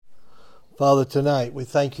Father, tonight we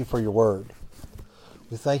thank you for your word.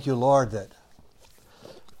 We thank you, Lord, that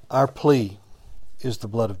our plea is the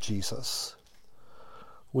blood of Jesus.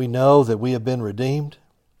 We know that we have been redeemed.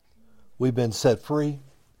 We've been set free.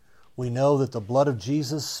 We know that the blood of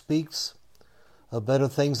Jesus speaks of better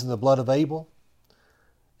things than the blood of Abel.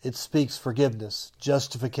 It speaks forgiveness,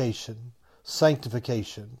 justification,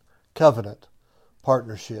 sanctification, covenant,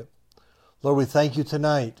 partnership. Lord, we thank you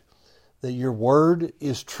tonight that your word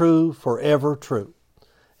is true, forever true.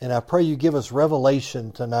 And I pray you give us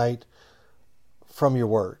revelation tonight from your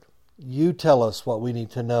word. You tell us what we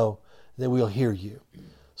need to know, that we'll hear you.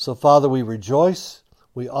 So, Father, we rejoice,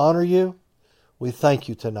 we honor you, we thank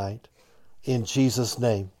you tonight. In Jesus'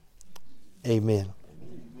 name, amen.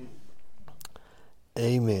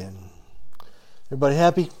 Amen. Everybody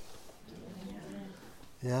happy?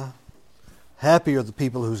 Yeah? Happy are the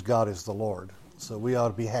people whose God is the Lord. So we ought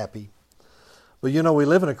to be happy. But you know, we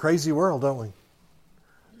live in a crazy world, don't we?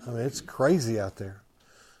 I mean, it's crazy out there.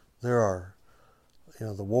 There are,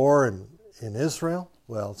 the war in Israel.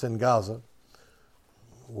 Well, it's in Gaza.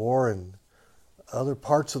 War in other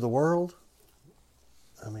parts of the world.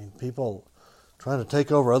 I mean, people trying to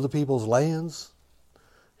take over other people's lands.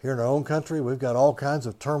 Here in our own country, we've got all kinds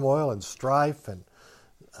of turmoil and strife, and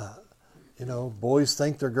boys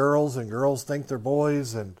think they're girls and girls think they're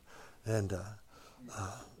boys, and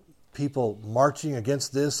people marching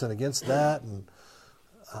against this and against that, and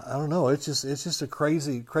I don't know. It's just a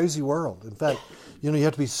crazy world. In fact, you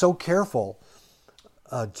have to be so careful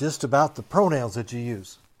just about the pronouns that you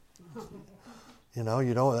use.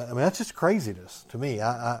 That's just craziness to me.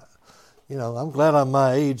 I'm glad I'm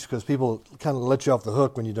my age, because people kind of let you off the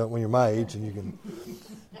hook when you're my age and you can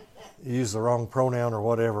use the wrong pronoun or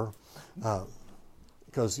whatever.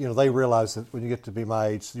 Because they realize that when you get to be my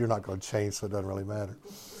age, you're not going to change, so it doesn't really matter.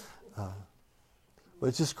 But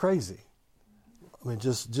it's just crazy. I mean,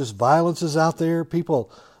 just violence is out there.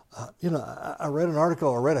 People, I read an article,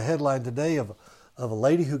 or read a headline today of a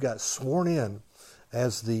lady who got sworn in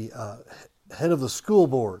as the head of the school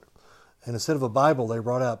board. And instead of a Bible, they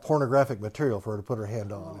brought out pornographic material for her to put her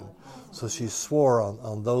hand on. And so she swore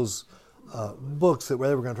on those books that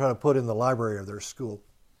they were going to try to put in the library of their school.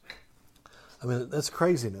 I mean, that's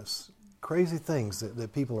craziness. Crazy things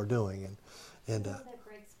that people are doing. And that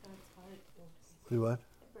breaks God's heart. Do what?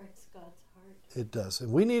 It breaks God's heart. It does.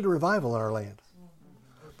 And we need a revival in our land.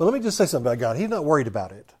 But let me just say something about God. He's not worried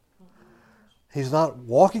about it. He's not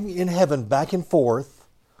walking in heaven back and forth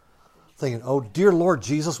thinking, oh, dear Lord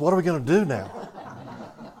Jesus, what are we going to do now?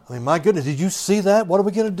 I mean, my goodness, did you see that? What are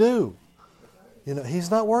we going to do?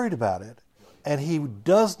 He's not worried about it. And he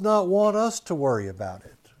does not want us to worry about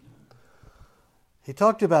it. He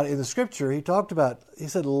talked about it in the scripture. He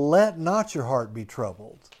said, let not your heart be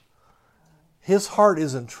troubled. His heart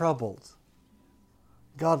isn't troubled.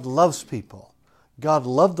 God loves people. God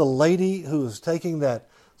loved the lady who was taking that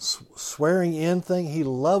swearing in thing. He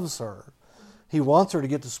loves her. He wants her to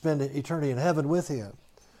get to spend eternity in heaven with him.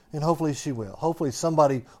 And hopefully she will. Hopefully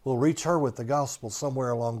somebody will reach her with the gospel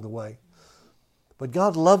somewhere along the way. But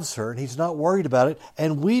God loves her, and he's not worried about it,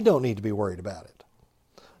 and we don't need to be worried about it.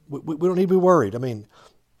 We don't need to be worried. I mean,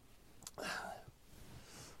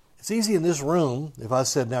 it's easy in this room. If I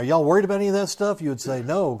said, now, y'all worried about any of that stuff? You would say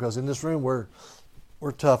no, because in this room we're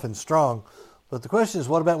tough and strong. But the question is,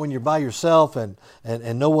 what about when you're by yourself and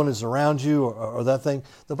no one is around you or that thing?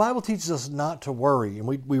 The Bible teaches us not to worry. And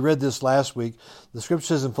we read this last week. The scripture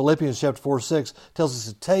says in Philippians chapter 4:6, tells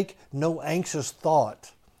us to take no anxious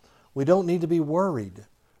thought. We don't need to be worried.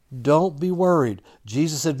 Don't be worried.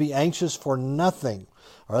 Jesus said, be anxious for nothing.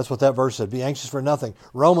 Or that's what that verse said, be anxious for nothing.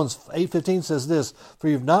 Romans 8:15 says this, for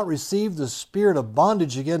you've not received the spirit of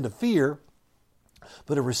bondage again to fear,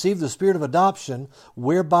 but have received the spirit of adoption,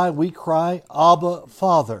 whereby we cry, Abba,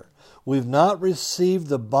 Father. We've not received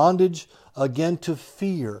the bondage again to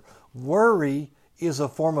fear. Worry is a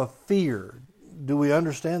form of fear. Do we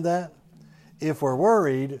understand that? If we're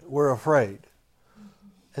worried, we're afraid.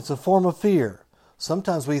 It's a form of fear.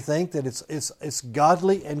 Sometimes we think that it's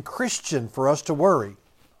godly and Christian for us to worry.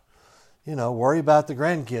 Worry about the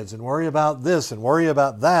grandkids, and worry about this, and worry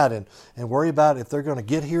about that, and worry about if they're going to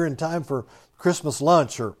get here in time for Christmas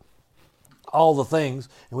lunch, or all the things.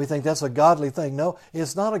 And we think that's a godly thing. No,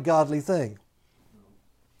 it's not a godly thing.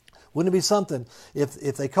 Wouldn't it be something if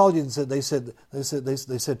they called you and they said,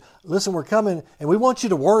 listen, we're coming, and we want you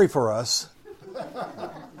to worry for us.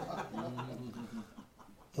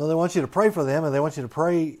 Well, they want you to pray for them, and they want you to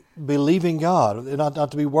pray believing God,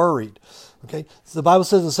 not to be worried. Okay, so the Bible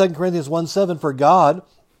says in 2 Corinthians 1:7, for God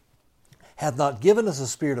hath not given us a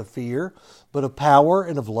spirit of fear, but of power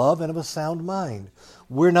and of love and of a sound mind.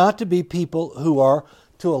 We're not to be people who are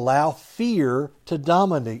to allow fear to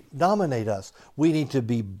dominate us. We need to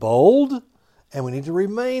be bold, and we need to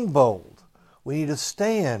remain bold. We need to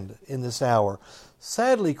stand in this hour.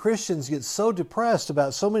 Sadly, Christians get so depressed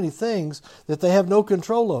about so many things that they have no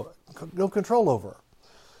control over.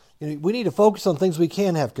 We need to focus on things we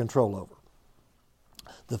can have control over.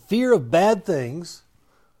 The fear of bad things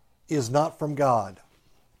is not from God.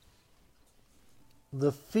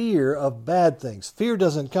 The fear of bad things. Fear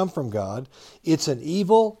doesn't come from God. It's an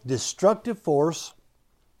evil, destructive force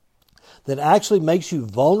that actually makes you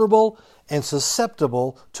vulnerable and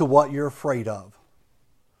susceptible to what you're afraid of.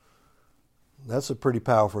 That's a pretty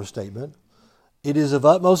powerful statement. It is of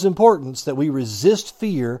utmost importance that we resist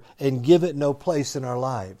fear and give it no place in our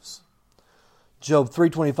lives. Job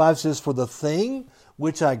 3:25 says, "For the thing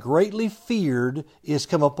which I greatly feared is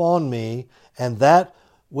come upon me, and that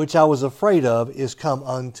which I was afraid of is come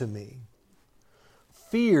unto me."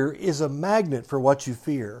 Fear is a magnet for what you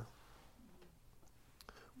fear.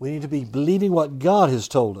 We need to be believing what God has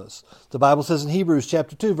told us. The Bible says in Hebrews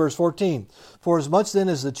chapter 2, verse 14, "For as much then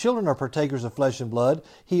as the children are partakers of flesh and blood,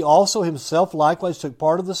 he also himself likewise took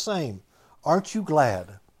part of the same." Aren't you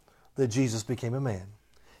glad that Jesus became a man?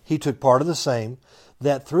 He took part of the same,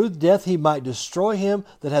 that through death he might destroy him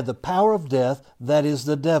that had the power of death, that is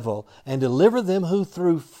the devil, and deliver them who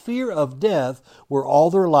through fear of death were all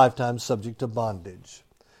their lifetime subject to bondage.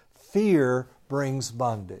 Fear brings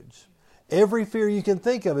bondage. Every fear you can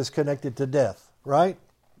think of is connected to death, right?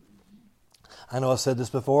 I know I've said this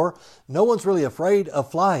before. No one's really afraid of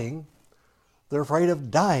flying. They're afraid of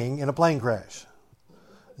dying in a plane crash.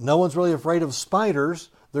 No one's really afraid of spiders.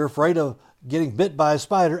 They're afraid of getting bit by a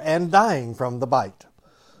spider and dying from the bite.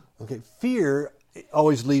 Okay, fear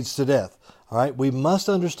always leads to death. All right, we must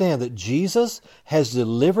understand that Jesus has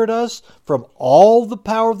delivered us from all the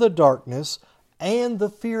power of the darkness and the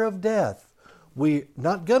fear of death. We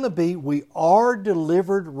are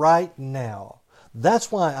delivered right now.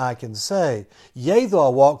 That's why I can say, "Yea, though I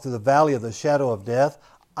walk through the valley of the shadow of death,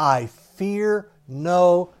 I fear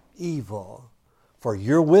no evil. For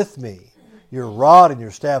you're with me. Your rod and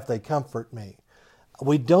your staff, they comfort me."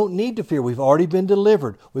 We don't need to fear. We've already been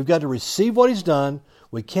delivered. We've got to receive what He's done.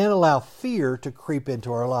 We can't allow fear to creep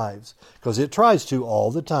into our lives because it tries to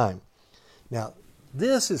all the time. Now,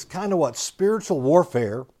 this is kind of what spiritual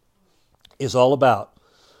warfare is all about.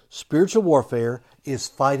 Spiritual warfare is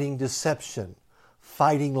fighting deception,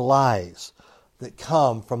 fighting lies that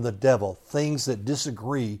come from the devil, things that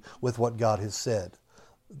disagree with what God has said.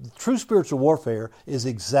 True spiritual warfare is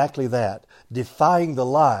exactly that, defying the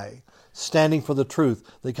lie, standing for the truth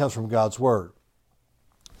that comes from God's Word.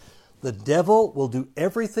 The devil will do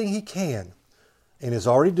everything he can, and is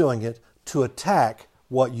already doing it, to attack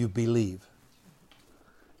what you believe.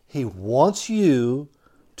 He wants you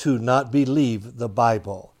to not believe the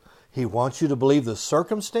Bible. He wants you to believe the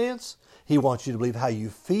circumstance. He wants you to believe how you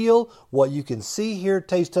feel, what you can see, hear,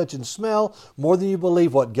 taste, touch, and smell, more than you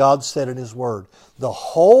believe what God said in His Word. The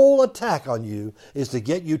whole attack on you is to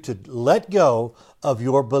get you to let go of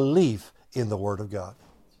your belief in the Word of God.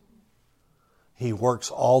 He works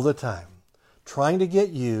all the time, trying to get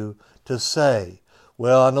you to say,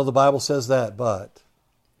 "Well, I know the Bible says that, but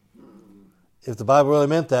if the Bible really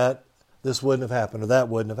meant that, this wouldn't have happened or that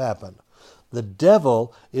wouldn't have happened." The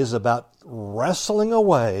devil is about wrestling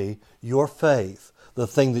away your faith, the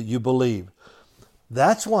thing that you believe.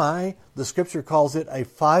 That's why the Scripture calls it a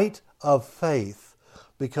fight of faith,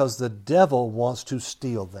 because the devil wants to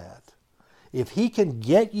steal that. If he can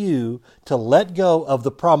get you to let go of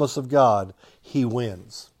the promise of God, he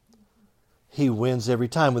wins. He wins every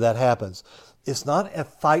time when that happens. It's not a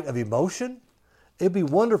fight of emotion. It'd be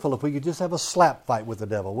wonderful if we could just have a slap fight with the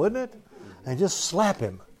devil, wouldn't it? And just slap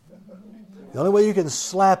him. The only way you can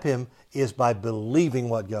slap him is by believing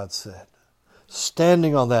what God said.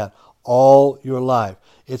 Standing on that all your life.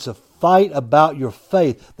 It's a fight about your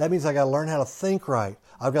faith. That means I got to learn how to think right.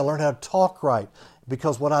 I've got to learn how to talk right.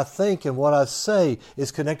 Because what I think and what I say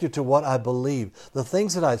is connected to what I believe. The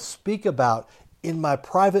things that I speak about in my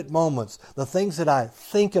private moments, the things that I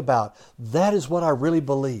think about, that is what I really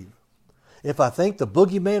believe. If I think the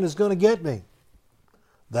boogeyman is going to get me,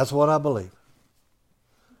 that's what I believe.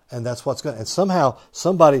 And that's what's going to, and somehow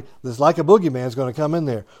somebody that's like a boogeyman is going to come in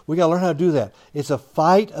there. We got to learn how to do that. It's a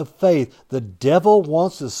fight of faith. The devil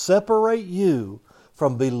wants to separate you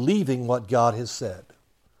from believing what God has said.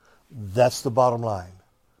 That's the bottom line.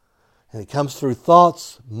 And it comes through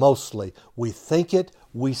thoughts mostly. We think it,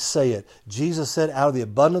 we say it. Jesus said, out of the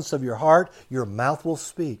abundance of your heart, your mouth will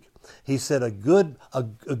speak. He said a good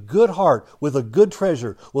heart with a good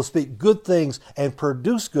treasure will speak good things and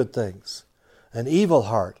produce good things. An evil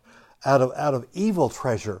heart out of evil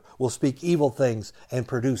treasure will speak evil things and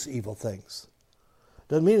produce evil things.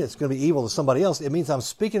 Doesn't mean it's going to be evil to somebody else. It means I'm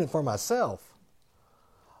speaking it for myself.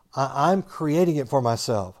 I'm creating it for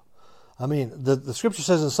myself. I mean, the scripture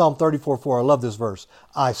says in Psalm 34:4, I love this verse,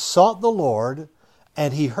 I sought the Lord,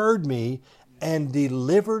 and He heard me and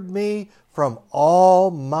delivered me from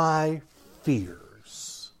all my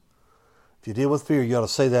fears. If you deal with fear, you ought to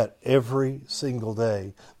say that every single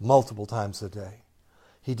day, multiple times a day.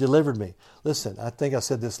 He delivered me. Listen, I think I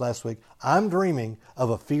said this last week. I'm dreaming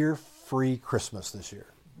of a fear-free Christmas this year.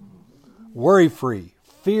 Worry-free,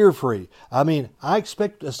 fear-free. I mean, I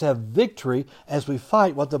expect us to have victory as we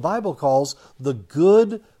fight what the Bible calls the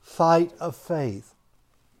good fight of faith.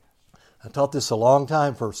 I taught this a long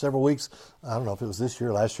time for several weeks. I don't know if it was this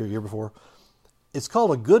year, last year, year before. It's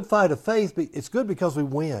called a good fight of faith. It's good because we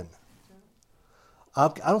win. I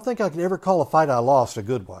don't think I could ever call a fight I lost a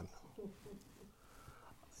good one.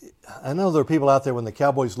 I know there are people out there when the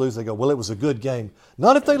Cowboys lose, they go, well, it was a good game.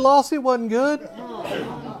 Not if they lost, it wasn't good.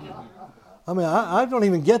 I mean, I don't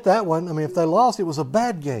even get that one. I mean, if they lost, it was a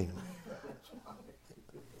bad game.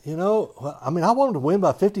 You know, I mean, I want them to win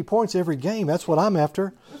by 50 points every game. That's what I'm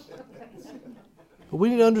after. But we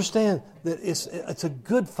need to understand that it's a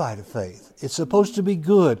good fight of faith. It's supposed to be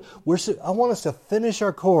good. I want us to finish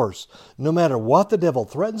our course, no matter what the devil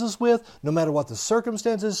threatens us with, no matter what the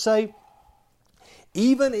circumstances say.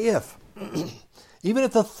 Even if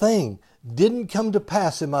the thing didn't come to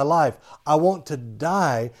pass in my life, I want to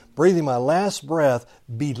die breathing my last breath,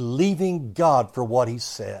 believing God for what He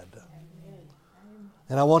said.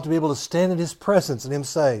 And I want to be able to stand in His presence and Him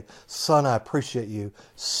say, son, I appreciate you.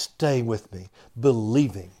 Stay with me,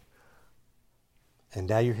 believing. And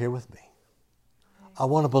now you're here with me. I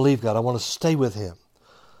want to believe God. I want to stay with Him.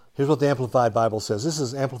 Here's what the Amplified Bible says. This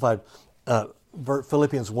is Amplified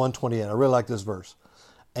Philippians 1:28. I really like this verse.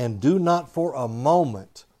 And do not for a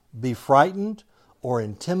moment be frightened or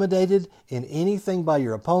intimidated in anything by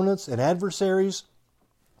your opponents and adversaries,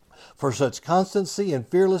 for such constancy and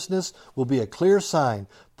fearlessness will be a clear sign,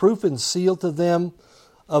 proof and seal to them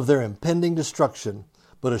of their impending destruction,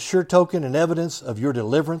 but a sure token and evidence of your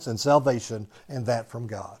deliverance and salvation, and that from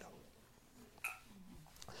God.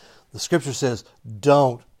 The Scripture says,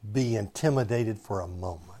 don't be intimidated for a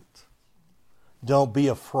moment. Don't be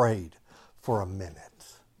afraid for a minute.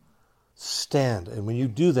 Stand, and when you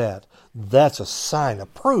do that, that's a sign, a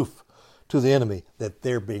proof to the enemy that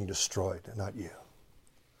they're being destroyed, not you.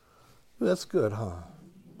 That's good, huh?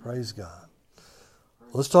 Praise God.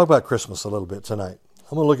 Let's talk about Christmas a little bit tonight.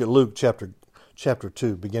 I'm going to look at Luke chapter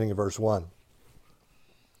 2, beginning of verse 1.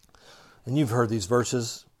 And you've heard these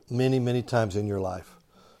verses many, many times in your life.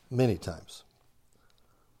 Many times.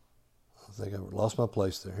 I think I lost my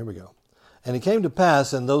place there. Here we go. And it came to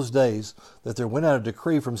pass in those days that there went out a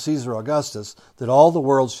decree from Caesar Augustus that all the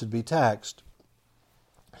world should be taxed.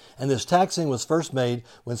 And this taxing was first made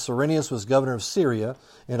when Cyrenius was governor of Syria,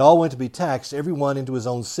 and all went to be taxed, every one into his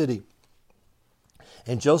own city.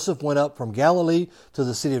 And Joseph went up from Galilee to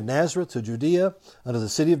the city of Nazareth, to Judea, unto the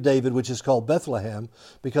city of David, which is called Bethlehem,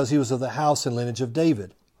 because he was of the house and lineage of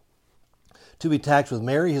David, to be taxed with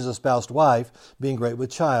Mary, his espoused wife, being great with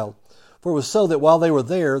child. For it was so that while they were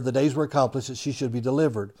there, the days were accomplished that she should be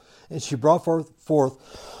delivered. And she brought forth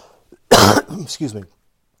excuse me,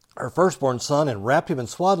 her firstborn son, and wrapped him in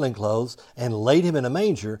swaddling clothes, and laid him in a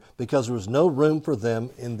manger, because there was no room for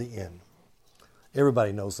them in the inn.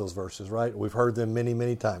 Everybody knows those verses, right? We've heard them many,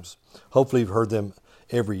 many times. Hopefully you've heard them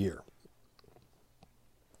every year.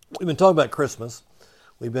 We've been talking about Christmas.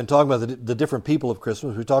 We've been talking about the different people of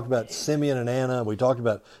Christmas. We talked about Simeon and Anna. We talked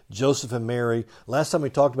about Joseph and Mary. Last time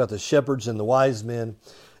we talked about the shepherds and the wise men.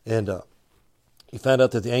 And you found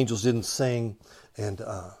out that the angels didn't sing. And,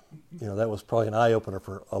 that was probably an eye-opener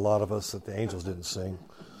for a lot of us that the angels didn't sing.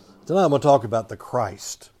 Tonight I'm going to talk about the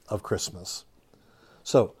Christ of Christmas.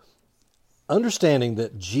 So, understanding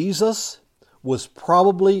that Jesus was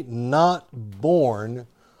probably not born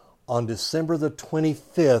on December the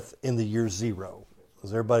 25th in the year 0.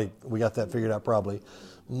 Is everybody, we got that figured out probably.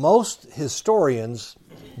 Most historians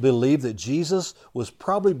believe that Jesus was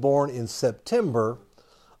probably born in September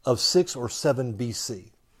of 6 or 7 BC.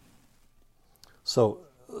 So,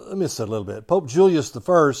 let me say a little bit. Pope Julius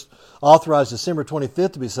I authorized December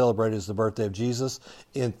 25th to be celebrated as the birthday of Jesus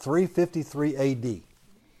in 353 AD.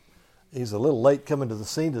 He's a little late coming to the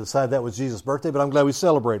scene to decide that was Jesus' birthday, but I'm glad we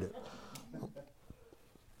celebrate it.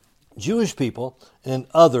 Jewish people and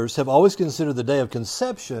others have always considered the day of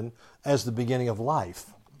conception as the beginning of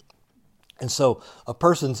life. And so a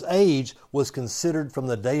person's age was considered from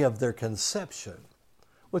the day of their conception,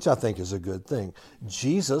 which I think is a good thing.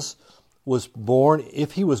 Jesus was born,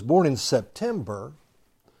 if he was born in September,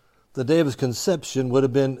 the day of his conception would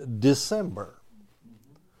have been December.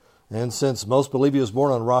 And since most believe he was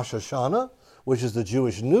born on Rosh Hashanah, which is the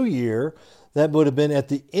Jewish New Year, that would have been at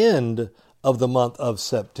the end of the month of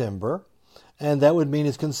September. And that would mean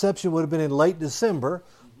his conception would have been in late December,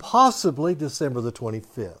 possibly December the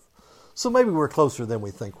 25th. So maybe we're closer than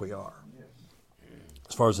we think we are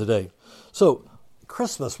as far as the day. So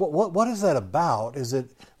Christmas, what is that about? Is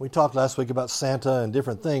it, we talked last week about Santa and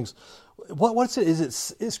different things. What's it?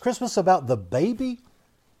 Is Christmas about the baby?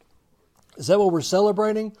 Is that what we're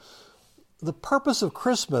celebrating? The purpose of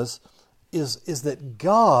Christmas is that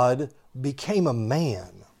God became a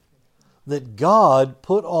man, that God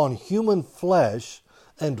put on human flesh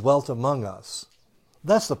and dwelt among us.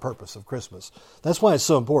 That's the purpose of Christmas. That's why it's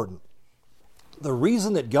so important. The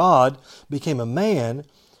reason that God became a man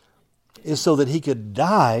is so that he could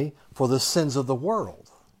die for the sins of the world.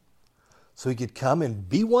 So he could come and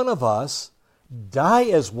be one of us, die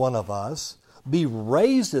as one of us, be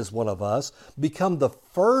raised as one of us, become the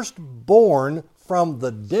firstborn from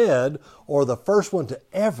the dead, or the first one to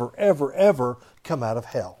ever come out of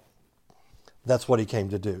hell. That's what he came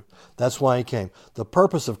to do. That's why he came. The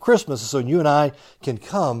purpose of Christmas is so you and I can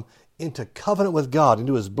come into covenant with God,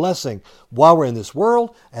 into his blessing while we're in this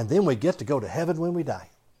world, and then we get to go to heaven when we die.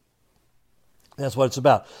 That's what it's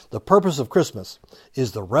about. The purpose of Christmas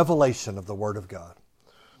is the revelation of the Word of God.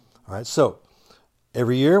 All right, so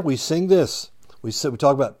every year we sing this. We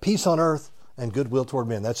talk about peace on earth and goodwill toward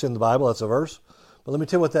men. That's in the Bible. That's a verse. But let me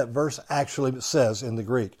tell you what that verse actually says in the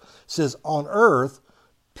Greek. It says, on earth,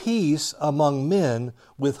 peace among men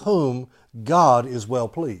with whom God is well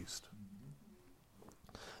pleased.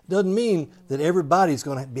 Doesn't mean that everybody's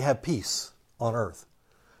going to have peace on earth.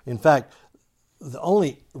 In fact, the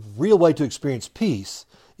only real way to experience peace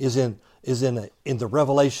is in the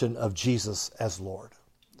revelation of Jesus as Lord.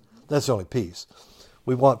 That's the only peace.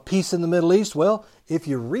 We want peace in the Middle East. Well, if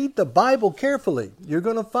you read the Bible carefully, you're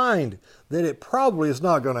going to find that it probably is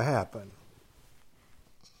not going to happen.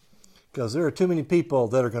 Because there are too many people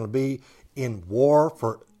that are going to be in war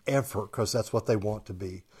forever, because that's what they want to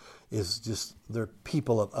be, is just they're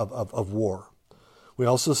people of war. We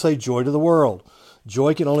also say joy to the world.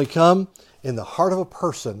 Joy can only come in the heart of a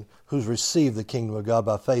person who's received the kingdom of God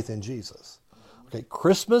by faith in Jesus. Okay,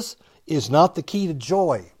 Christmas is not the key to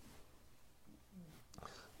joy.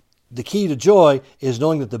 The key to joy is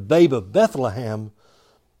knowing that the babe of Bethlehem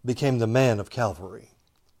became the man of Calvary.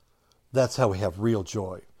 That's how we have real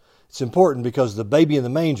joy. It's important because the baby in the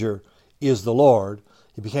manger is the Lord.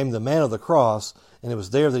 He became the man of the cross, and it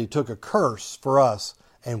was there that he took a curse for us,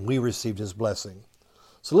 and we received his blessing.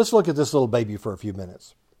 So let's look at this little baby for a few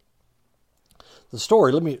minutes. The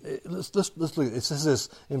story, let's look. It says this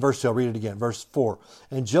in verse 2. I'll read it again. Verse 4.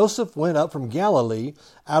 And Joseph went up from Galilee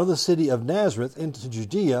out of the city of Nazareth into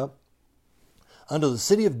Judea, unto the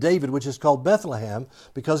city of David, which is called Bethlehem,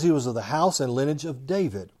 because he was of the house and lineage of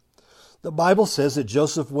David. The Bible says that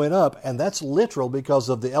Joseph went up, and that's literal because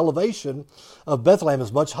of the elevation of Bethlehem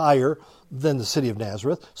is much higher than the city of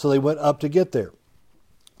Nazareth, so they went up to get there.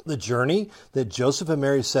 The journey that Joseph and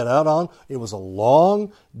Mary set out on, it was a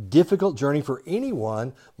long, difficult journey for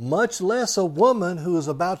anyone, much less a woman who is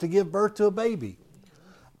about to give birth to a baby.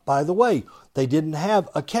 By the way, they didn't have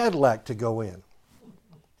a Cadillac to go in.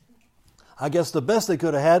 I guess the best they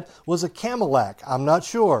could have had was a Cadillac. I'm not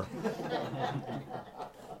sure.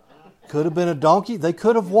 Could have been a donkey. They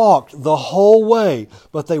could have walked the whole way,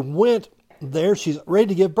 but they went there. She's ready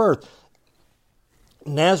to give birth.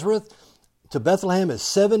 Nazareth to Bethlehem is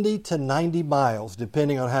 70 to 90 miles,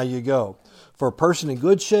 depending on how you go. For a person in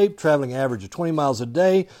good shape, traveling an average of 20 miles a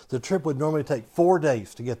day, the trip would normally take 4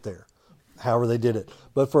 days to get there, however they did it.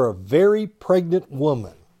 But for a very pregnant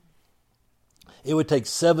woman, it would take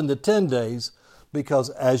 7 to 10 days because,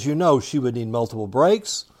 as you know, she would need multiple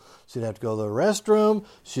breaks. She'd have to go to the restroom.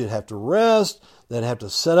 She'd have to rest. They'd have to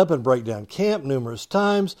set up and break down camp numerous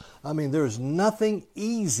times. I mean, there's nothing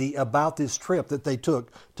easy about this trip that they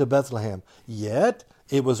took to Bethlehem. Yet,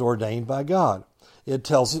 it was ordained by God. It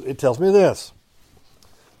tells me this.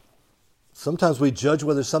 Sometimes we judge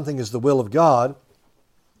whether something is the will of God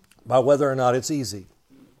by whether or not it's easy.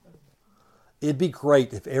 It'd be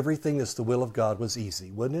great if everything that's the will of God was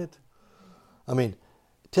easy, wouldn't it? I mean,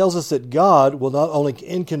 it tells us that God will not only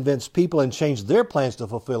inconvenience people and change their plans to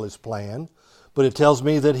fulfill his plan, but it tells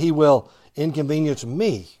me that he will inconvenience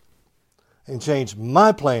me and change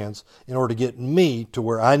my plans in order to get me to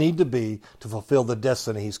where I need to be to fulfill the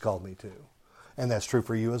destiny he's called me to. And that's true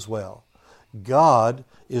for you as well. God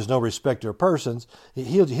is no respecter of persons.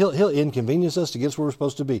 He'll inconvenience us to get us where we're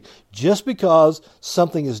supposed to be. Just because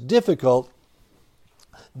something is difficult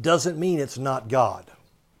doesn't mean it's not God.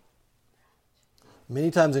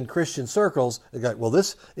 Many times in Christian circles, they go, well,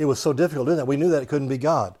 it was so difficult doing that. We knew that it couldn't be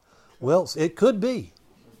God. Well, it could be.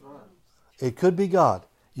 It could be God.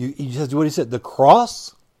 You just do what he said. The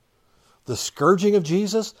cross, the scourging of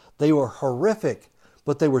Jesus, they were horrific,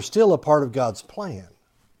 but they were still a part of God's plan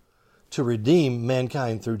to redeem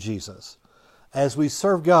mankind through Jesus. As we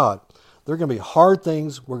serve God, there are going to be hard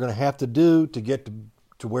things we're going to have to do to get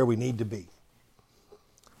to where we need to be.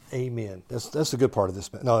 Amen. That's the good part of this.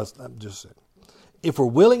 No, I'm just saying. If we're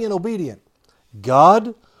willing and obedient,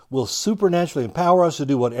 God will supernaturally empower us to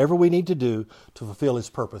do whatever we need to do to fulfill His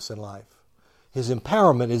purpose in life. His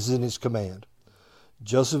empowerment is in His command.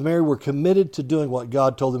 Joseph and Mary were committed to doing what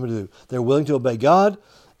God told them to do. They're willing to obey God,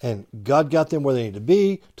 and God got them where they needed to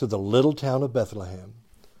be, to the little town of Bethlehem.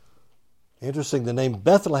 Interesting, the name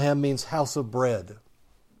Bethlehem means house of bread.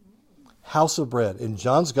 House of bread. In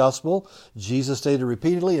John's Gospel, Jesus stated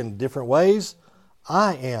repeatedly in different ways,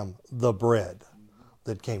 I am the bread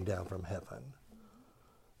that came down from heaven.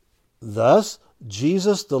 Thus,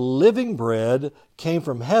 Jesus, the living bread, came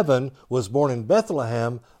from heaven, was born in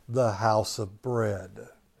Bethlehem, the house of bread.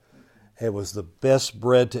 It was the best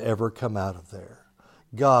bread to ever come out of there.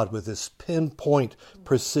 God, with His pinpoint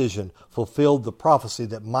precision, fulfilled the prophecy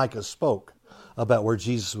that Micah spoke about where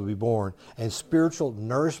Jesus would be born. And spiritual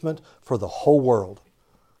nourishment for the whole world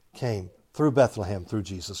came through Bethlehem, through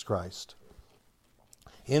Jesus Christ.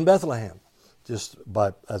 In Bethlehem, just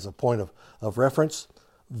as a point of reference,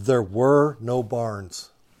 there were no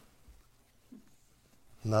barns.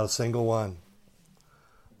 Not a single one.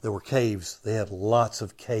 There were caves. They had lots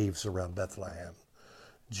of caves around Bethlehem.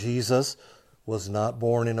 Jesus was not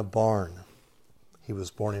born in a barn. He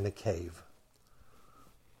was born in a cave.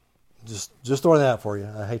 Just throwing that out for you.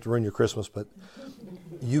 I hate to ruin your Christmas, but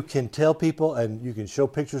you can tell people and you can show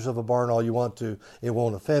pictures of a barn all you want to. It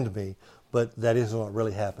won't offend me, but that isn't what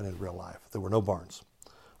really happened in real life. There were no barns.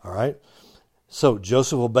 All right? So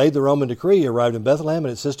Joseph obeyed the Roman decree. He arrived in Bethlehem,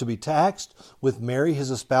 and it says to be taxed with Mary, his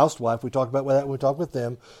espoused wife. We talked about that when we talked with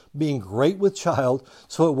them, being great with child.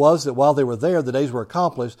 So it was that while they were there, the days were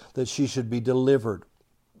accomplished that she should be delivered.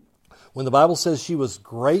 When the Bible says she was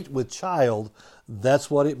great with child, that's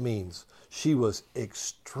what it means. She was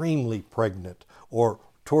extremely pregnant, or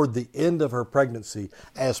toward the end of her pregnancy,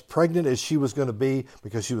 as pregnant as she was going to be,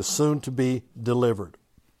 because she was soon to be delivered.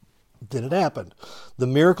 Then it happened. The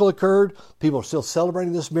miracle occurred. People are still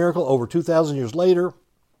celebrating this miracle over 2,000 years later.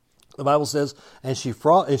 The Bible says, and she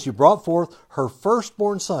brought forth her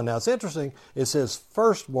firstborn son. Now it's interesting. It says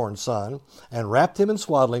firstborn son, and wrapped him in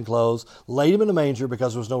swaddling clothes, laid him in a manger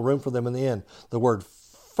because there was no room for them in the inn. The word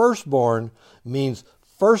firstborn means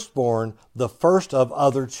firstborn, the first of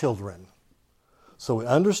other children. So we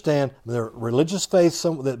understand there are religious faiths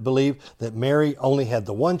that believe that Mary only had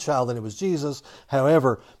the one child and it was Jesus.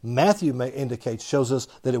 However, Matthew shows us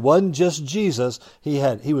that it wasn't just Jesus. He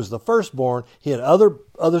was the firstborn. He had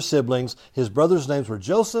other siblings. His brothers' names were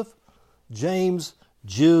Joseph, James,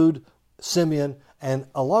 Jude, Simeon, and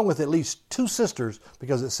along with at least 2 sisters,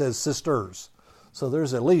 because it says sisters. So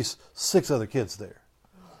there's at least 6 other kids there.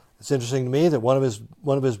 It's interesting to me that one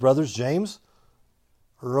of his brothers, James,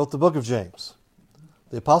 wrote the book of James.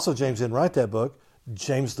 The Apostle James didn't write that book.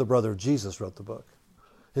 James, the brother of Jesus, wrote the book.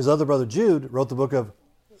 His other brother, Jude, wrote the book of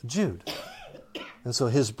Jude. And so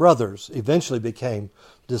his brothers eventually became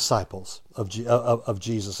disciples of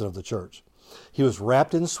Jesus and of the church. He was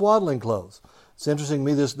wrapped in swaddling clothes. It's interesting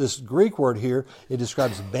to me, this Greek word here, it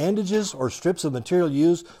describes bandages or strips of material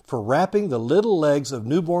used for wrapping the little legs of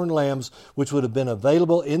newborn lambs, which would have been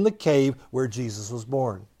available in the cave where Jesus was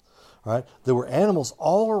born. All right, there were animals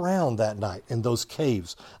all around that night in those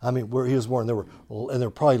caves. I mean, where he was born, there were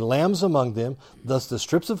probably lambs among them. Thus, the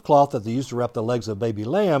strips of cloth that they used to wrap the legs of baby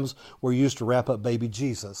lambs were used to wrap up baby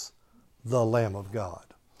Jesus, the Lamb of God.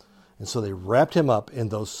 And so they wrapped him up in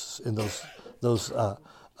those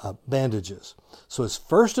bandages. So his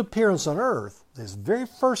first appearance on earth, his very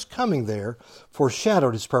first coming there,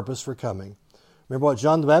 foreshadowed his purpose for coming. Remember what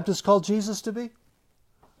John the Baptist called Jesus to be?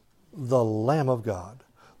 The Lamb of God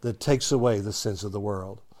that takes away the sins of the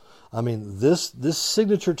world. I mean, this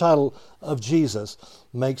signature title of Jesus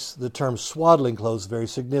makes the term swaddling clothes very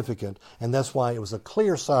significant, and that's why it was a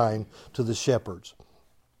clear sign to the shepherds.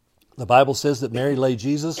 The Bible says that Mary laid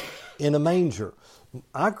Jesus in a manger.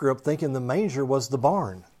 I grew up thinking the manger was the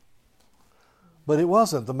barn. But it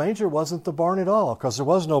wasn't. The manger wasn't the barn at all, because there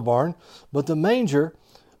was no barn. But the manger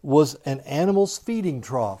was an animal's feeding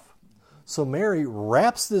trough. So Mary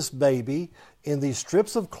wraps this baby in these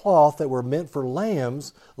strips of cloth that were meant for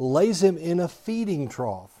lambs, lays him in a feeding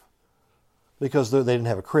trough. Because they didn't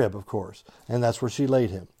have a crib, of course. And that's where she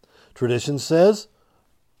laid him. Tradition says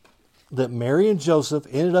that Mary and Joseph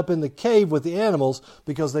ended up in the cave with the animals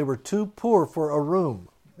because they were too poor for a room.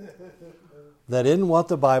 That isn't what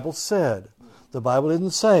the Bible said. The Bible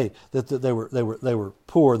didn't say that they were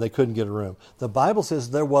poor and they couldn't get a room. The Bible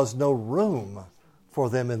says there was no room for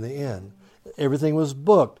them in the inn. Everything was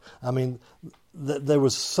booked. I mean, there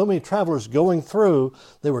was so many travelers going through.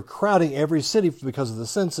 They were crowding every city because of the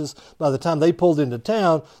census. By the time they pulled into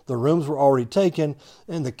town, the rooms were already taken,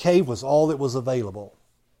 and the cave was all that was available.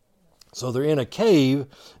 So they're in a cave.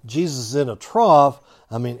 Jesus is in a trough.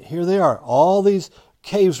 I mean, here they are. All these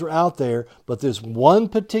caves were out there, but there's one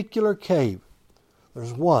particular cave.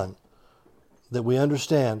 There's one that we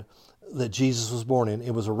understand that Jesus was born in.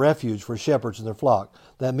 It was a refuge for shepherds and their flock.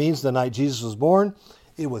 That means the night Jesus was born,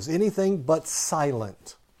 it was anything but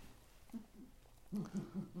silent.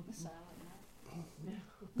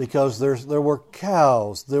 Because there were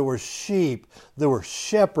cows, there were sheep, there were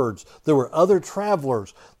shepherds, there were other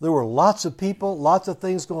travelers, there were lots of people, lots of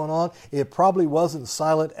things going on. It probably wasn't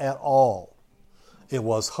silent at all. It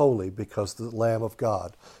was holy because the Lamb of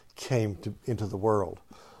God came into the world.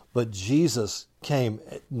 But Jesus came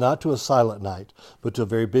not to a silent night, but to a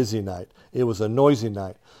very busy night. It was a noisy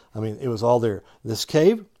night. I mean, it was all there. This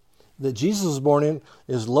cave that Jesus was born in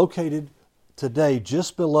is located today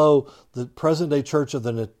just below the present-day Church of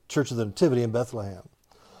the Nativity in Bethlehem.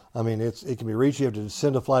 I mean, it can be reached. You have to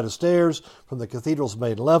descend a flight of stairs from the cathedral's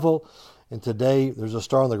main level. And today, there's a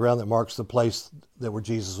star on the ground that marks the place where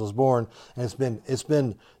Jesus was born. And it's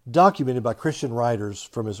been documented by Christian writers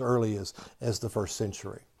from as early as the first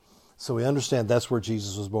century. So we understand that's where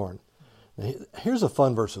Jesus was born. Now, here's a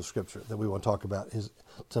fun verse of Scripture that we want to talk about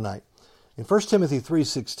tonight. In 1 Timothy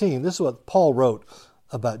 3:16, this is what Paul wrote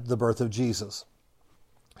about the birth of Jesus.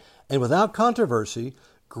 And without controversy,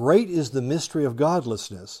 great is the mystery of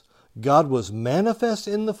godlessness. God was manifest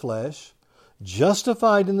in the flesh,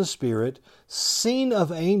 justified in the Spirit, seen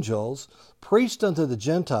of angels, preached unto the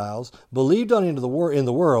Gentiles, believed on in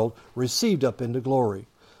the world, received up into glory.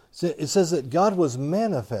 It says that God was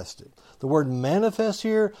manifested. The word manifest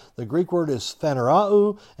here, the Greek word is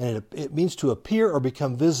phanerao, and it means to appear or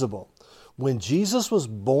become visible. When Jesus was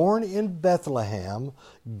born in Bethlehem,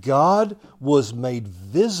 God was made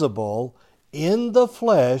visible in the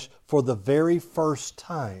flesh for the very first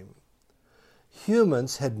time.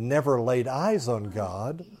 Humans had never laid eyes on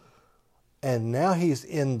God, and now He's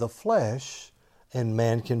in the flesh, and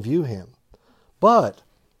man can view Him. But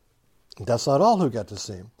that's not all who got to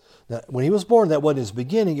see Him. Now, when He was born, that wasn't His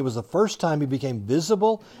beginning. It was the first time He became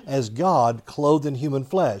visible as God clothed in human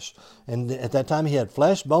flesh. And at that time He had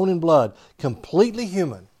flesh, bone, and blood, completely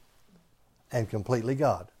human and completely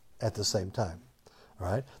God at the same time. All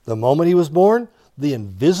right? The moment He was born, the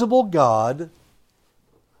invisible God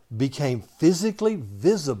became physically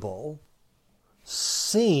visible,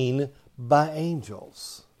 seen by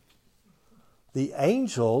angels. The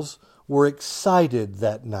angels were excited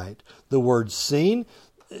that night. The word seen,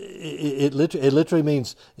 it literally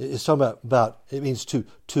means, it's talking about it means to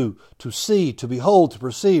see, to behold, to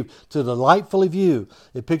perceive, to delightfully view.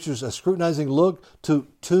 It pictures a scrutinizing look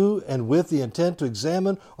to and with the intent to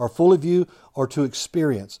examine or fully view or to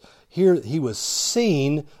experience. Here He was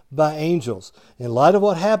seen by angels. In light of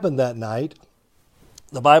what happened that night,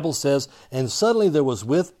 the Bible says, and suddenly there was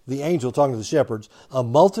with the angel, talking to the shepherds, a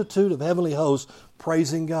multitude of heavenly hosts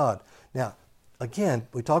praising God. Now, again,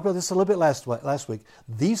 we talked about this a little bit last week.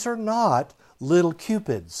 These are not little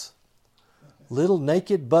cupids, little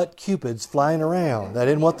naked butt cupids flying around. That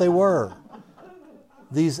isn't what they were.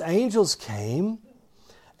 These angels came,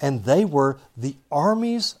 and they were the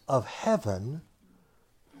armies of heaven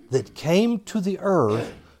that came to the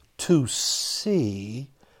earth to see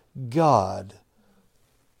God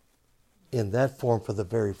in that form for the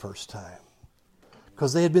very first time.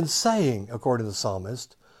 Because they had been saying, according to the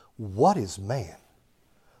psalmist, what is man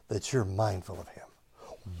that you're mindful of him?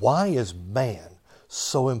 Why is man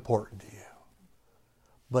so important to you?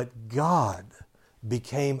 But God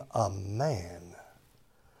became a man,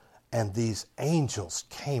 and these angels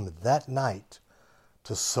came that night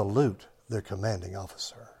to salute their commanding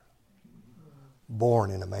officer,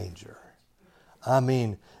 born in a manger. I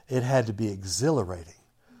mean, it had to be exhilarating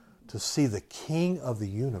to see the King of the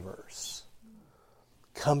universe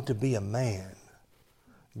come to be a man,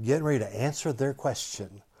 getting ready to answer their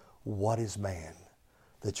question, what is man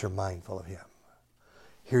that you're mindful of him?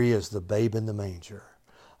 Here He is, the babe in the manger.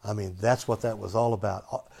 I mean, that's what that was all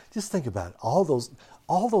about. Just think about it. All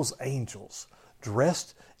those angels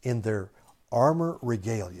dressed in their armor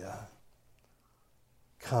regalia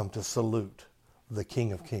come to salute the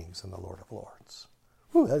King of Kings and the Lord of Lords.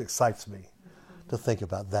 Whew, that excites me to think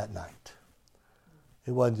about that night.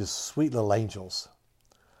 It wasn't just sweet little angels.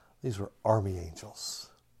 These were army angels,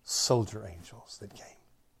 soldier angels that came.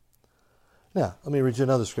 Now, let me read you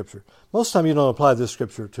another scripture. Most of the time you don't apply this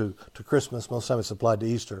scripture to Christmas. Most of the time it's applied to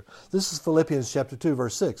Easter. This is Philippians chapter 2,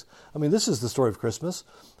 verse 6. I mean, this is the story of Christmas.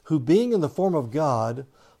 Who being in the form of God,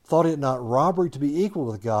 thought it not robbery to be equal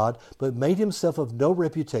with God, but made himself of no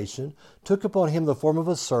reputation, took upon him the form of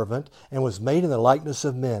a servant, and was made in the likeness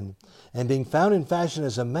of men. And being found in fashion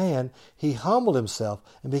as a man, he humbled himself,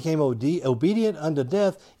 and became obedient unto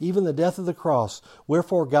death, even the death of the cross.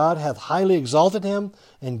 Wherefore God hath highly exalted him,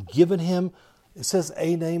 and given him, it says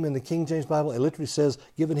a name in the King James Bible, it literally says,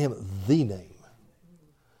 given him the name.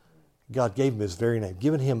 God gave him his very name,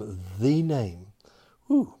 given him the name.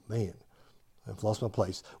 Whew, man. I've lost my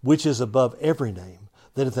place. Which is above every name,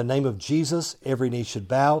 that at the name of Jesus every knee should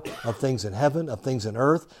bow, of things in heaven, of things in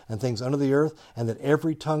earth, and things under the earth, and that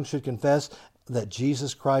every tongue should confess that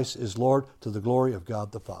Jesus Christ is Lord, to the glory of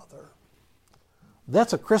God the Father.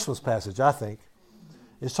 That's a Christmas passage, I think.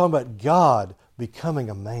 It's talking about God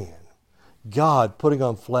becoming a man, God putting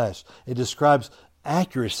on flesh. It describes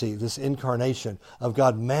accuracy, this incarnation of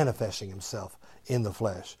God manifesting himself in the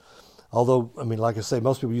flesh. Although, I mean, like I say,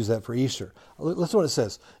 most people use that for Easter. Listen to what it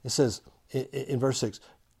says. It says in verse 6,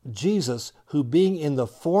 Jesus, who being in the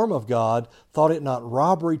form of God, thought it not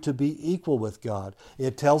robbery to be equal with God.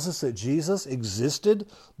 It tells us that Jesus existed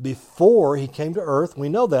before he came to earth. We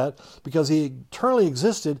know that because he eternally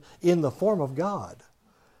existed in the form of God.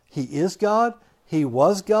 He is God. He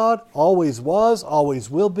was God, always was, always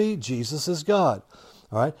will be. Jesus is God.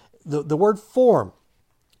 All right. The word form,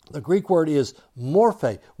 the Greek word is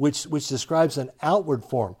morphe, which describes an outward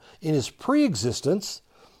form. In his pre-existence,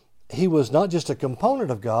 he was not just a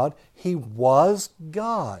component of God, he was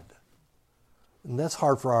God. And that's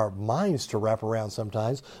hard for our minds to wrap around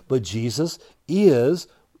sometimes, but Jesus is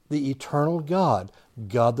the eternal God,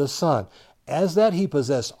 God the Son. As that, he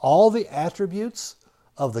possessed all the attributes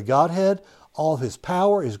of the Godhead, all of his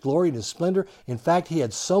power, his glory, and his splendor. In fact, he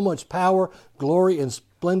had so much power, glory, and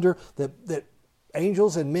splendor that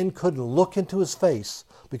angels and men couldn't look into his face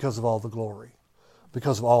because of all the glory,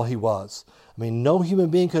 because of all he was. I mean, no human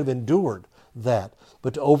being could have endured that.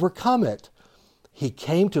 But to overcome it, he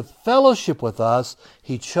came to fellowship with us.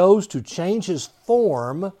 He chose to change his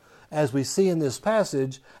form, as we see in this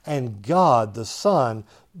passage, and God, the Son,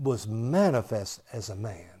 was manifest as a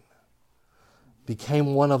man,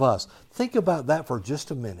 became one of us. Think about that for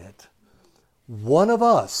just a minute. One of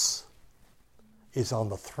us is on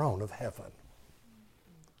the throne of heaven.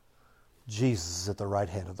 Jesus is at the right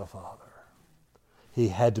hand of the Father. He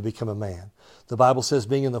had to become a man. The Bible says,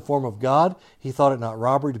 being in the form of God, he thought it not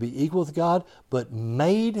robbery to be equal with God, but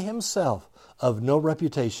made himself of no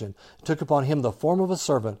reputation, took upon him the form of a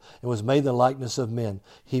servant, and was made in the likeness of men.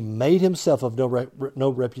 He made himself of no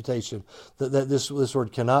reputation. This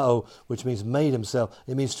word kanao, which means made himself,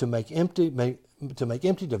 it means to make empty,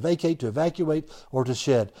 to vacate, to evacuate, or to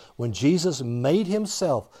shed. When Jesus made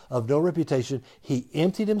himself of no reputation, he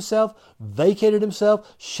emptied himself, vacated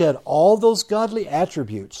himself, shed all those godly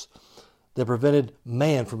attributes that prevented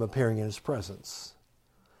man from appearing in his presence.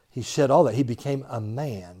 He shed all that. He became a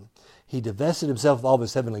man. He divested himself of all of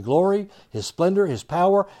his heavenly glory, his splendor, his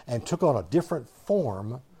power, and took on a different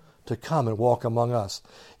form to come and walk among us.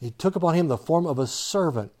 He took upon him the form of a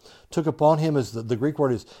servant. Took upon him, as the Greek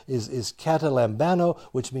word is katalambano,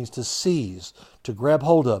 which means to seize, to grab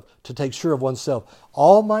hold of, to take sure of oneself.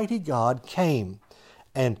 Almighty God came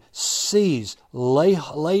and seized,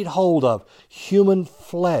 laid hold of human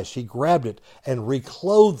flesh. He grabbed it and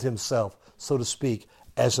reclothed himself, so to speak,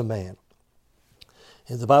 as a man.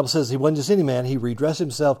 And the Bible says he wasn't just any man, he redressed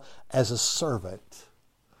himself as a servant.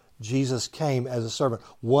 Jesus came as a servant,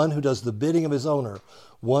 one who does the bidding of his owner,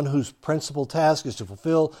 one whose principal task is to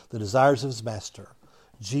fulfill the desires of his master.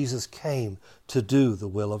 Jesus came to do the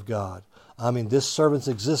will of God. I mean, this servant's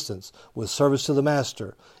existence was service to the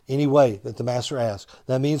master any way that the master asked.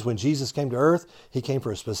 That means when Jesus came to earth, he came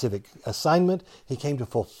for a specific assignment. He came to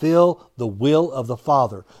fulfill the will of the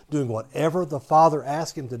Father, doing whatever the Father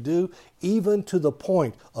asked him to do, even to the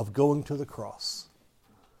point of going to the cross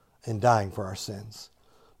and dying for our sins.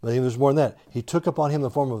 But even there's more than that. He took upon him the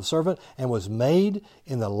form of a servant and was made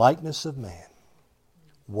in the likeness of man.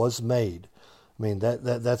 Was made. I mean,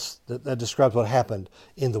 that describes what happened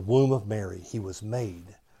in the womb of Mary. He was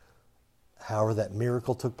made However, that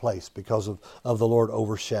miracle took place because of the Lord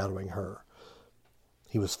overshadowing her.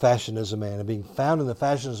 He was fashioned as a man, and being found in the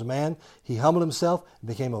fashion as a man, he humbled himself and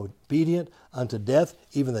became obedient unto death,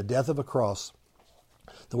 even the death of a cross.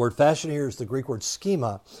 The word fashion here is the Greek word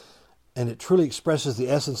schema, and it truly expresses the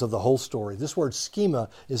essence of the whole story. This word schema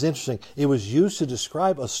is interesting. It was used to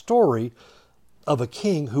describe a story of a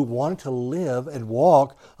king who wanted to live and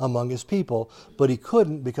walk among his people, but he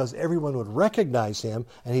couldn't because everyone would recognize him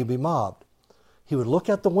and he'd be mobbed. He would look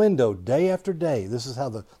out the window day after day. This is how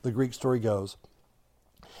the Greek story goes.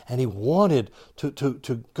 And he wanted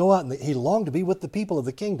to go out, and he longed to be with the people of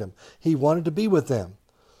the kingdom. He wanted to be with them.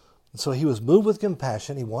 And so he was moved with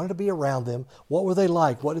compassion. He wanted to be around them. What were they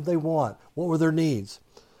like? What did they want? What were their needs?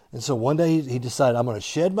 And so one day he decided, I'm going to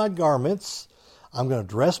shed my garments. I'm going to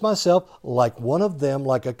dress myself like one of them,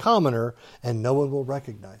 like a commoner, and no one will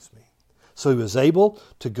recognize me. So he was able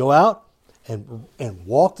to go out and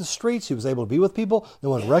walk the streets. He was able to be with people. No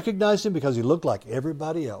one recognized him because he looked like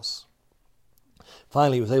everybody else.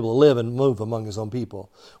 Finally, he was able to live and move among his own people.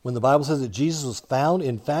 When the Bible says that Jesus was found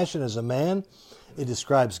in fashion as a man, it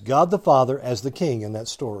describes God the Father as the King in that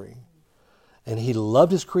story. And he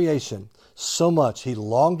loved his creation so much. He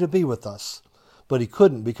longed to be with us, but he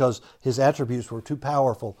couldn't because his attributes were too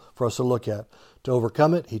powerful for us to look at. To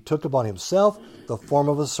overcome it, he took upon himself the form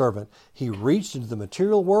of a servant. He reached into the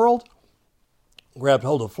material world, grabbed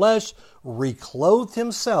hold of flesh, reclothed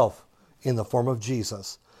himself in the form of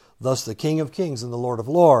Jesus. Thus the King of Kings and the Lord of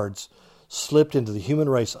Lords slipped into the human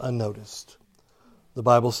race unnoticed. The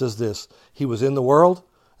Bible says this, he was in the world,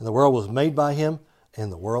 and the world was made by him,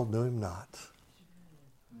 and the world knew him not.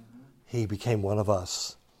 He became one of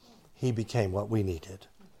us. He became what we needed.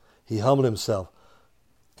 He humbled himself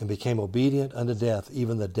and became obedient unto death,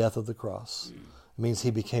 even the death of the cross. It means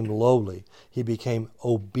he became lowly. He became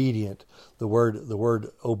obedient. The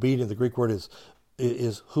word obedient, the Greek word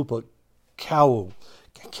is hupakao.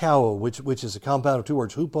 Kao, which is a compound of two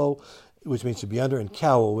words, hupo, which means to be under, and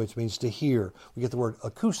kao, which means to hear. We get the word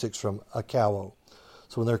acoustics from akao.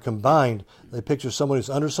 So when they're combined, they picture someone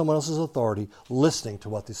who's under someone else's authority, listening to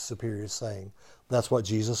what the superior is saying. That's what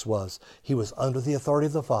Jesus was. He was under the authority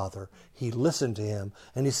of the Father. He listened to him,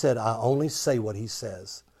 and he said, I only say what he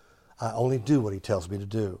says. I only do what he tells me to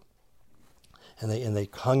do. And they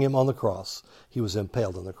hung him on the cross. He was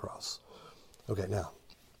impaled on the cross. Okay,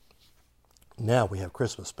 now we have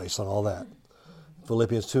Christmas based on all that.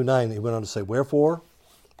 Philippians 2:9, he went on to say, wherefore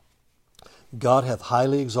God hath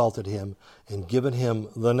highly exalted him and given him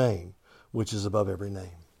the name which is above every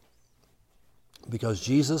name. Because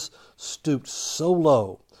Jesus stooped so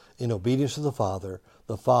low in obedience to the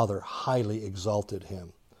Father highly exalted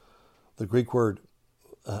him. The Greek word,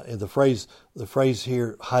 the phrase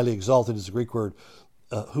here, highly exalted, is the Greek word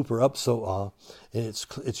huperupsoa, and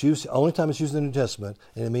it's used only time it's used in the New Testament,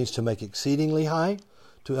 and it means to make exceedingly high,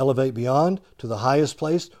 to elevate beyond, to the highest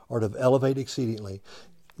place, or to elevate exceedingly.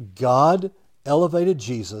 God elevated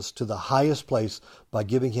Jesus to the highest place by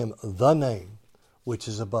giving him the name which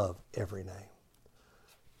is above every name.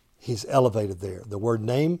 He's elevated there. The word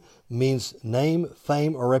name means name,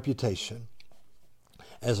 fame, or reputation.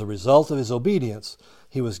 As a result of his obedience,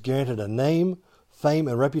 he was granted a name, fame,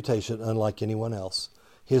 and reputation unlike anyone else.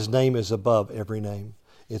 His name is above every name.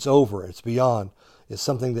 It's over. It's beyond. It's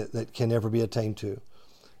something that can never be attained to.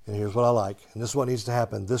 And here's what I like. And this is what needs to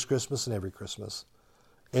happen this Christmas and every Christmas.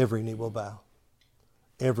 Every knee will bow.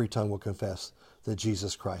 Every tongue will confess that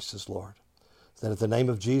Jesus Christ is Lord. That at the name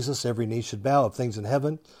of Jesus, every knee should bow, of things in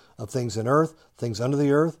heaven, of things in earth, things under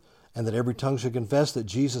the earth, and that every tongue should confess that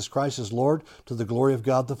Jesus Christ is Lord, to the glory of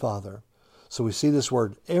God the Father. So we see this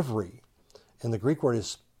word every, and the Greek word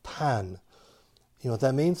is pan. You know what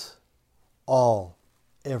that means? All,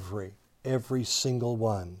 every single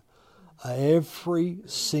one. Every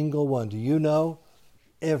single one. Do you know?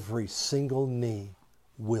 Every single knee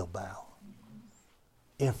will bow.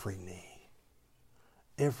 Every knee.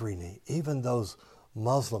 Every knee. Even those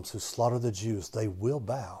Muslims who slaughter the Jews, they will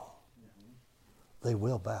bow. They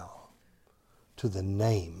will bow to the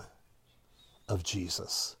name of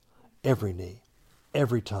Jesus. Every knee,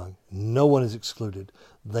 every tongue, no one is excluded.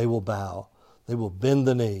 They will bow. They will bend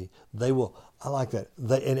the knee. They will, I like that.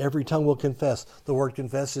 And every tongue will confess. The word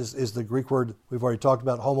confess is the Greek word we've already talked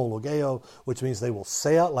about, homologeo, which means they will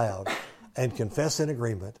say out loud and confess in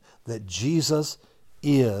agreement that Jesus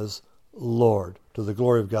is Lord, to the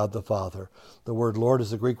glory of God the Father. The word Lord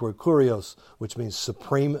is the Greek word kurios, which means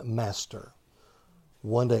supreme master.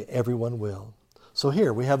 One day everyone will. So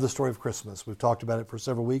here we have the story of Christmas. We've talked about it for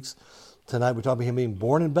several weeks. Tonight we talk about him being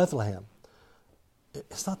born in Bethlehem.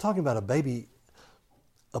 It's not talking about a baby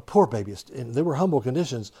a poor baby. And there were humble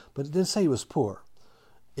conditions, but it didn't say he was poor.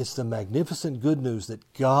 It's the magnificent good news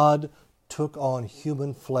that God took on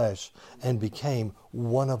human flesh and became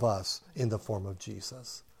one of us in the form of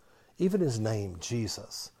Jesus. Even his name,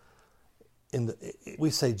 Jesus. We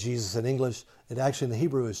say Jesus in English. It actually in the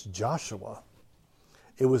Hebrew is Joshua.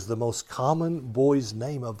 It was the most common boy's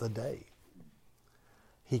name of the day.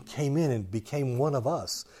 He came in and became one of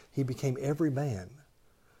us. He became every man.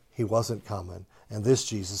 He wasn't common. And this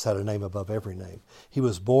Jesus had a name above every name. He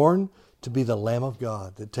was born to be the Lamb of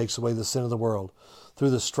God that takes away the sin of the world.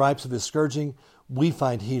 Through the stripes of his scourging, we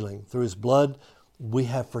find healing. Through his blood, we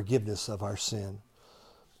have forgiveness of our sin.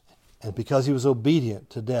 And because he was obedient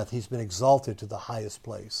to death, he's been exalted to the highest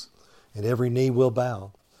place. And every knee will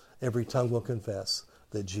bow. Every tongue will confess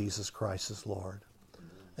that Jesus Christ is Lord.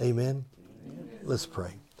 Amen. Amen. Let's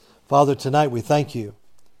pray. Father, tonight we thank you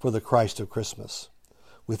for the Christ of Christmas.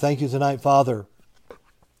 We thank you tonight, Father,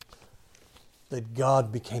 that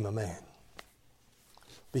God became a man,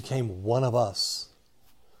 became one of us.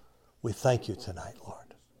 We thank you tonight,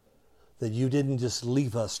 Lord, that you didn't just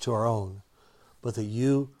leave us to our own, but that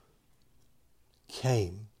you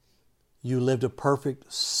came. You lived a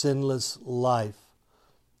perfect, sinless life,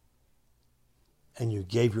 and you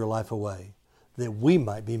gave your life away that we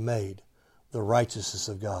might be made the righteousness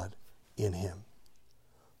of God in him.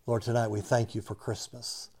 Lord, tonight we thank you for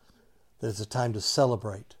Christmas, that it's a time to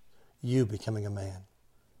celebrate you becoming a man.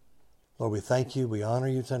 Lord, we thank you. We honor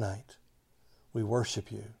you tonight. We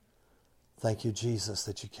worship you. Thank you, Jesus,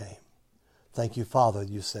 that you came. Thank you, Father,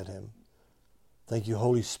 you sent him. Thank you,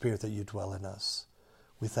 Holy Spirit, that you dwell in us.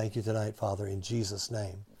 We thank you tonight, Father, in Jesus'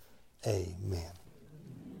 name. Amen.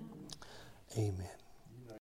 Amen.